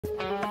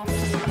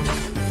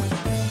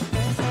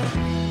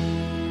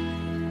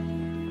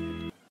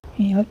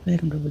Hi all,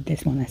 welcome to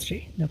Buddhist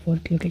Monastery, the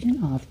fourth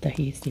location of the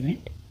Heist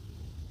event.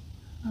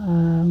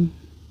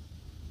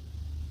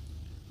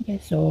 Okay,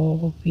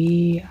 so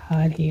we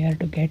are here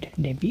to get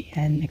Debby,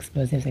 an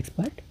explosives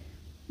expert,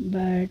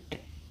 but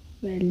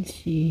well,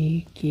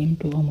 she came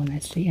to a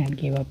monastery and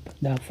gave up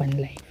the fun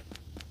life.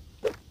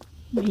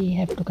 We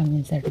have to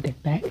convince her to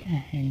get back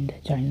and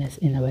join us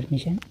in our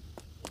mission.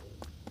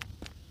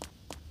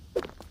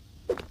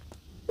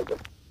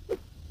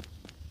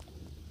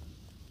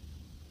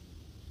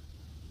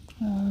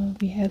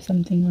 We have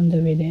something on the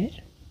way there.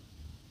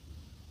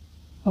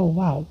 Oh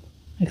wow,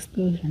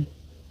 explosion.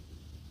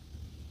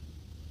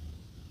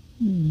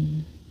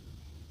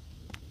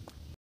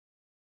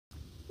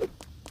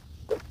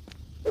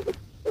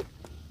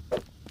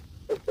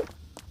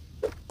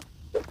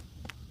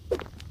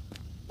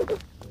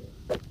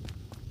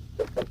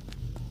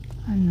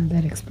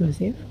 Another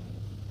explosive.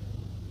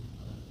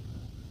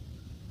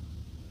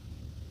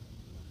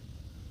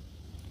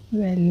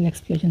 Well,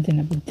 explosions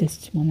in a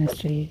Buddhist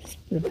monastery is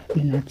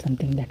probably not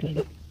something that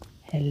will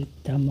help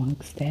the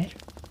monks there.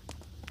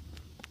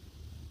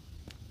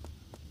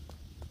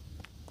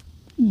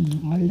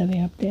 All the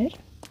way up there.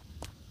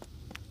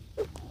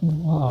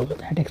 Wow,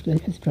 that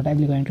explosion is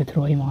probably going to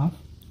throw him off.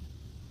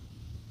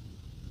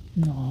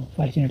 No,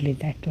 fortunately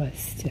that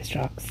was just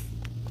rocks.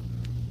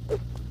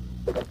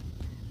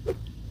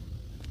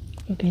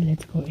 Okay,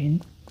 let's go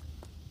in.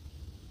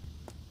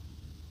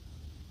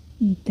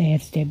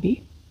 There's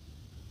Debby,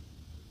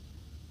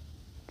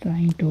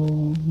 trying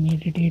to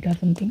meditate or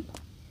something.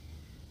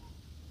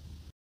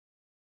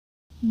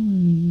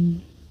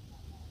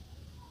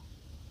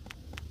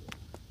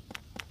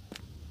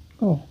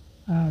 Oh,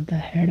 the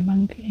head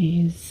monk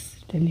is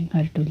telling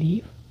her to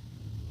leave.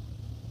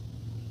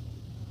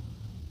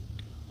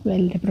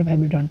 Well, they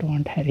probably don't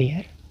want her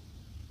here.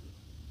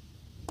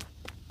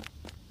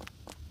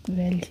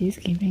 Well, she's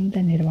giving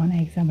the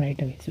Nirvana exam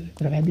right away, so we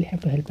probably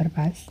have to help her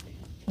pass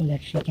so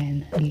that she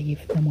can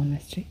leave the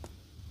monastery.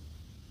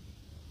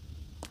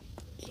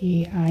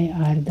 I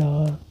are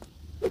the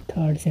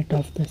third set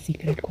of the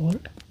secret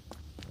code.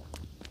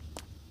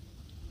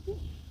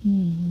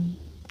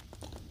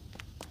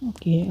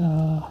 Okay,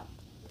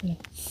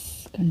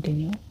 let's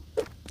continue.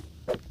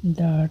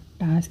 The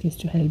task is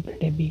to help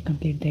Debby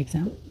complete the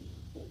exam.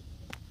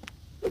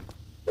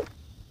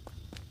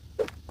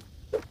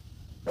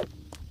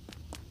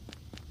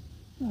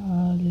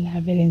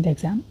 Labyrinth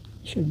exam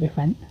should be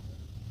fun.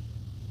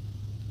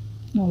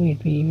 No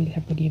wait, we will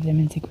have to give them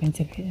in sequence,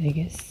 I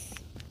guess.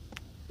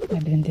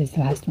 Labyrinth is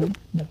the last one.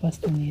 The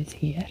first one is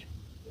here.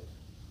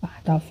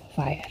 Path of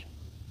Fire.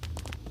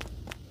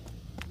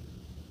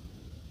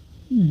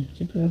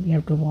 So probably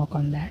have to walk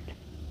on that.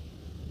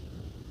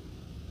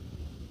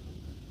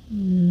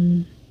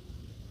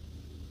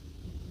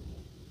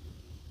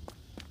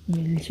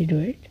 Will she do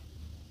it?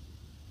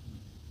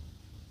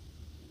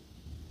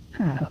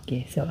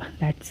 Okay, so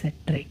that's a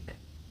trick.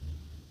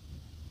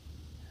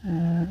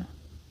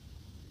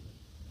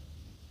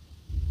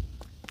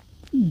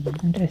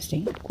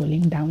 Interesting.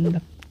 Cooling down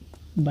the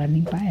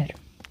burning fire.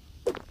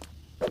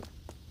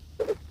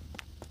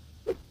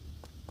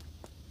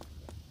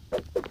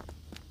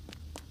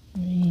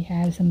 We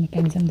have some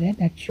mechanism there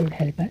that should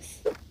help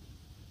us.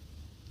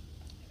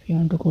 If you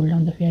want to cool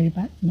down the fiery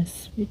path, you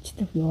must switch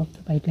the flow of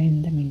the pipeline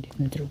in the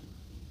maintenance room.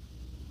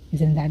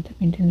 Isn't that the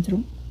maintenance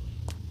room?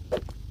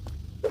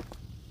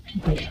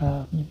 Okay,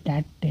 if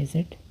that is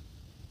it.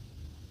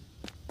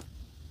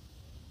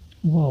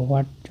 Whoa,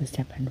 what just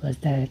happened? Was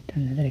that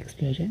another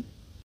explosion?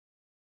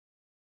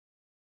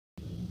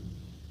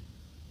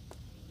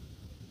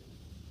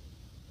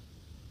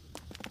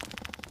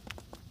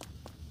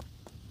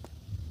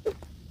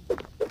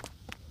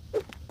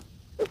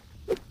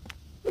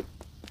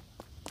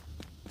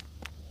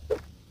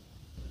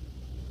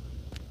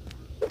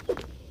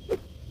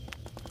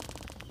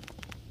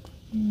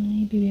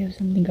 Maybe we have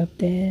something up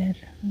there.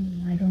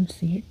 I don't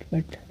see it,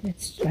 but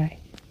let's try.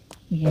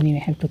 We anyway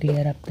have to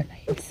clear up the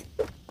tiles.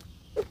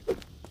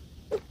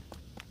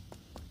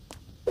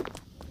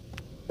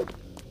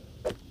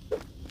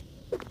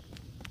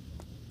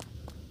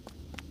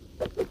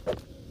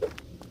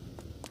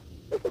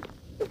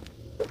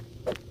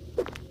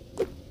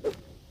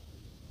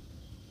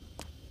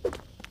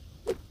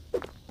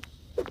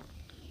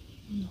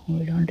 No,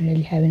 we don't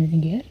really have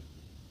anything here.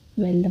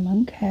 Well, the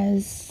monk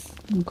has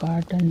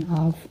gotten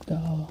off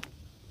the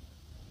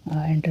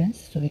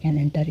entrance, so we can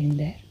enter in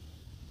there.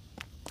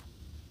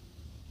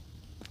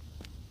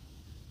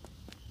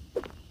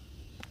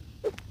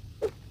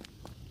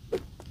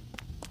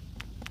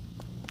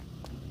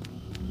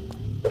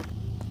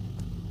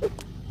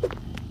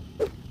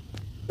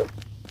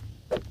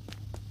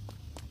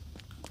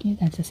 Okay,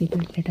 that's a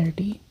secret letter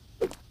T.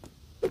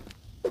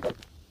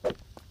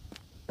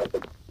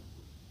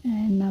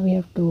 And now we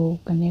have to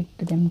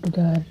connect them to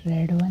the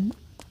red one.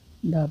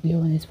 The blue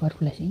one is for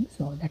flushing,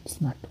 so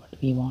that's not what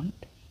we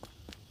want.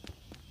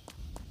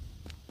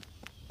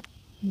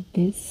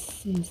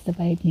 This is the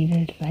pipe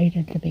needed right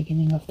at the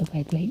beginning of the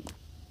pipeline.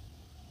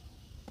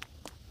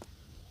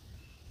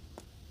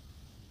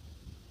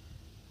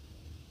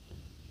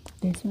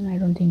 this one I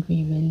don't think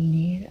we will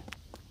need.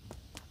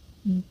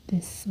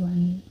 This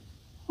one,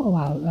 oh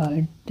wow,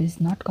 it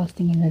is not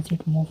costing energy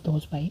to move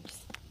those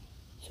pipes,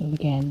 so we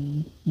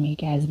can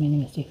make as many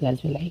mistakes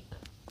as we like.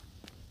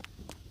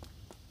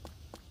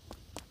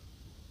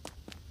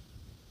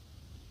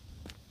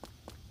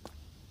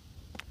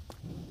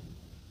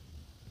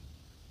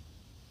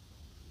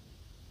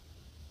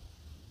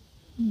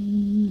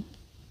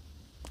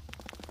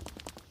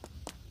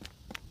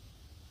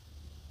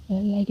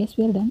 Well, I guess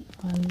we are done.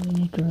 All we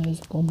need to do is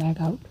go back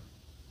out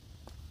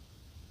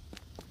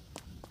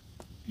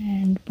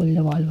and pull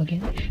the valve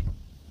again.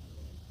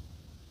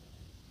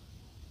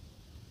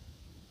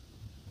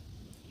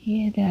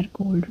 Here they are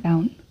cooled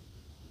down.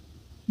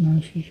 Now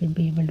she should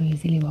be able to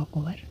easily walk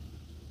over.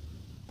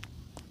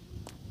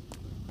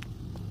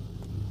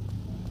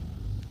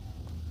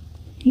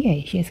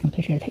 Yeah, she has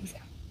completed the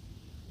exam.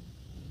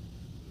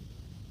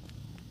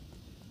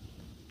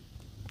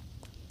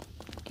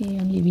 Okay,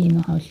 only we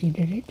know how she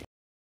did it.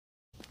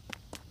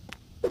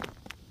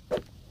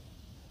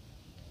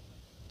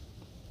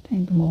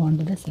 Time to move on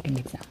to the second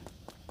exam.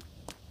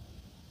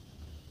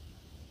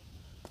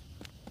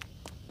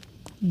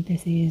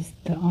 This is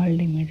the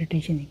all-day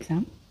meditation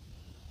exam.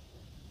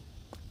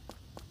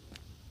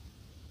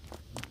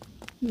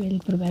 We'll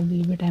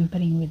probably be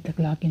tampering with the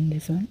clock in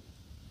this one.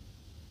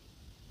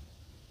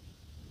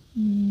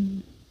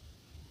 The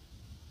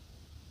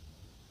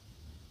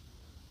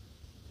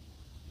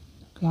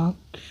clock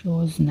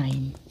shows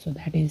 9, so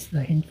that is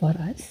the hint for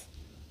us.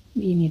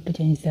 We need to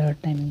change the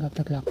timing of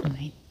the clock to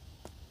 9.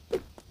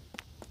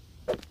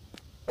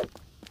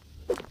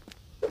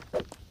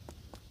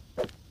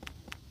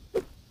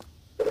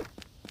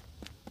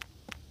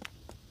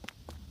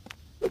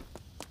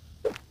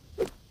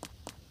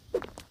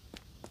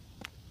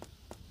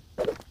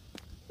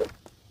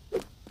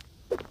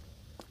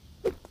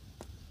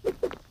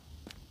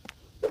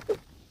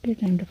 Okay,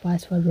 time to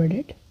fast forward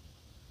it.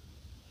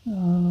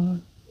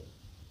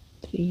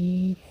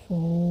 3,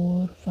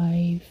 4,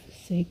 5,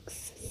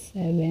 6,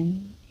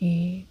 7,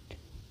 8,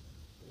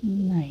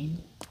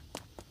 9.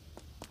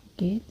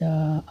 Okay,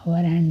 the hour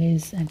hand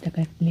is at the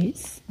correct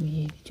place.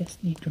 We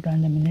just need to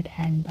turn the minute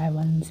hand by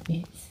 1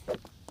 space.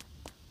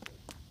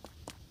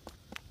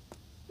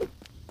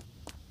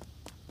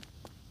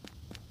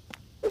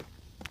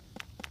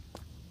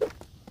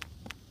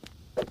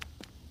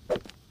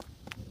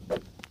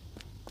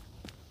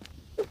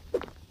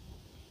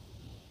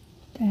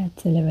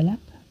 That's a level up.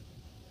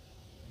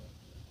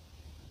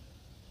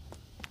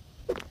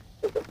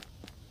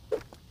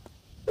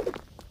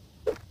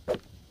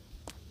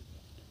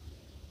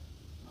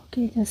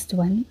 Okay, just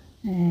one,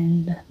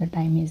 and the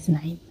time is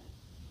 9.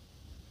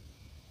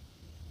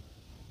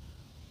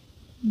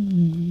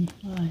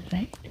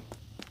 Alright.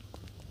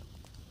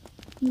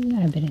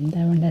 Labyrinth,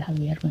 I wonder how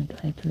we are going to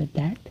help with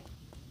that,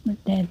 but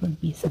there would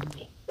be some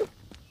way.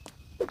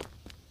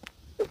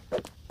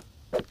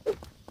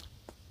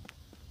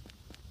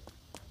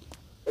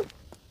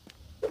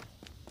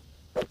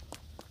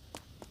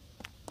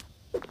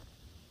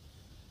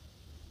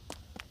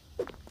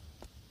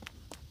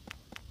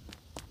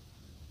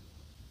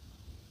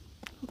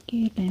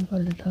 Okay, time for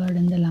the third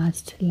and the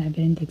last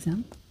labyrinth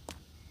exam.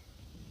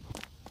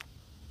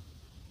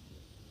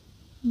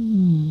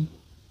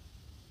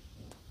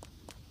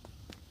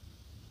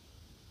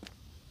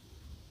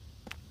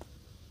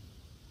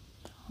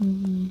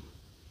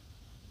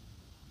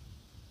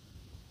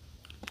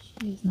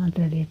 She is not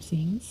ready, it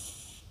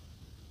seems.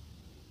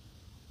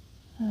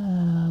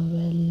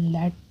 Well,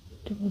 that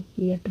would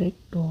be a trick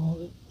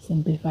to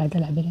simplify the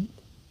labyrinth.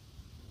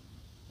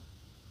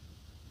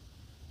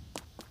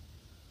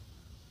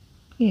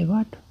 Okay,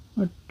 what?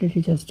 What did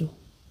he just do?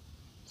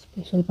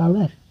 Special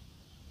powder?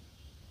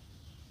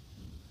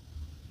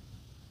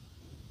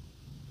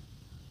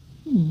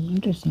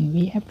 Interesting.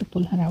 We have to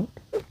pull her out.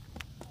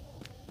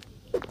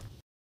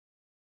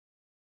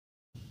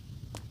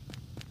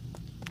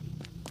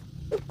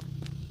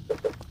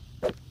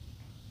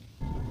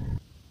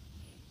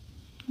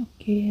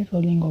 Okay,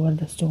 rolling over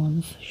the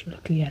stones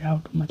should clear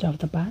out much of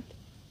the path,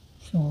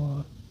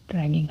 so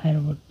dragging her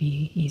would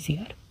be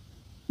easier.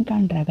 We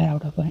can't drag her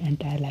out of an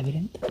entire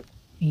labyrinth.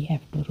 We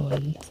have to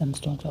roll some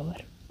stones over.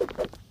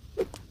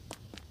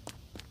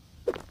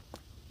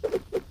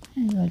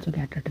 And we also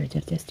get a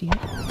treasure chest here.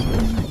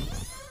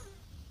 Nice.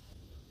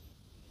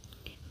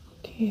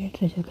 Okay,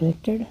 treasure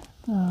collected.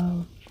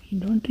 We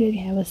don't really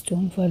have a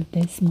stone for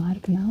this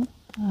mark now.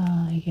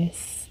 I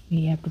guess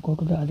we have to go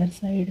to the other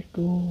side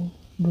to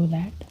do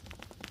that.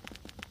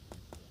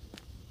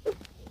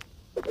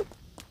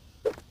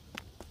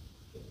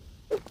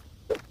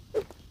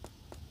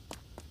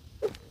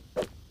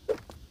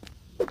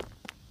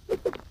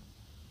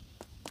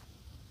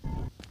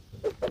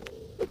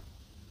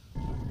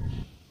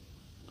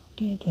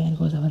 Okay, there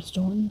goes our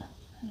stone,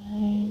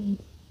 and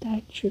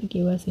that should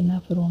give us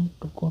enough room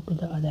to go to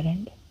the other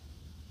end.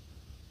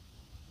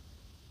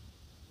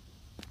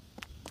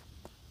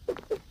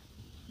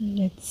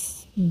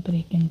 Let's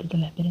break into the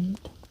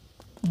labyrinth.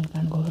 We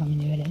can't go from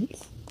anywhere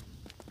else.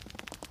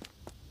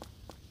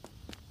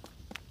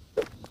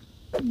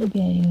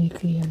 Maybe I will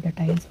clear the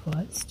tiles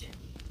first.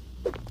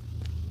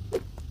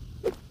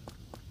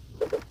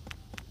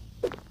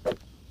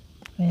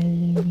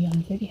 Well, we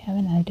already have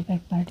an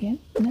artifact part here.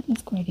 That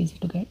is quite easy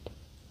to get.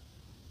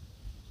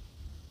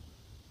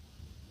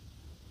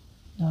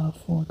 The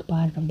fourth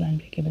part of the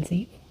unbreakable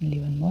safe. Only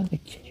one more,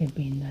 which should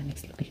be in the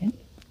next location.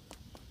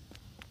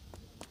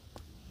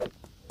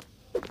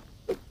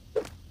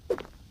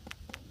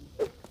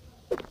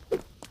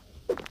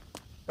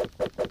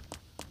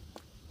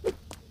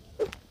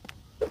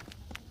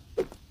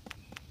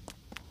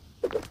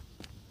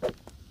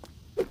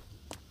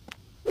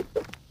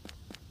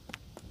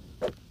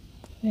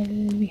 Well,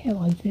 we have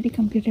already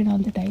completed all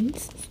the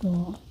tiles,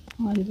 so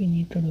all we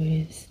need to do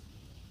is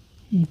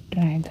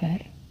drag her,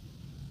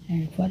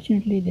 and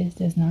fortunately this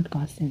does not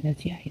cost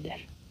energy either.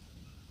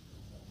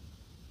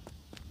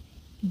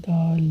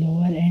 The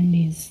lower end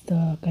is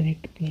the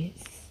correct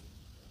place.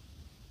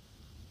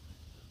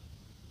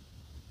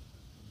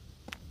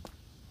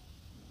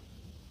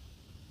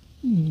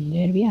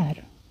 There we are,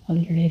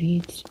 already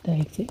reached the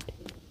exit.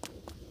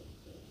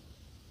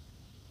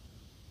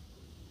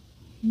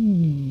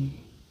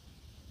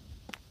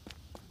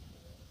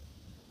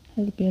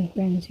 Help your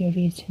friends, you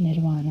reach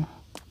Nirvana.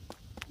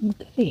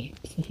 Great,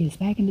 so she's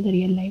back into the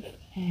real life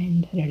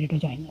and ready to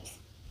join us.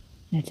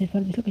 That's it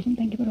for this location.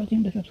 Thank you for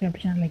watching. Do subscribe to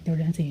the channel, like the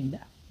video, and see you in the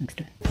next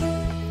one.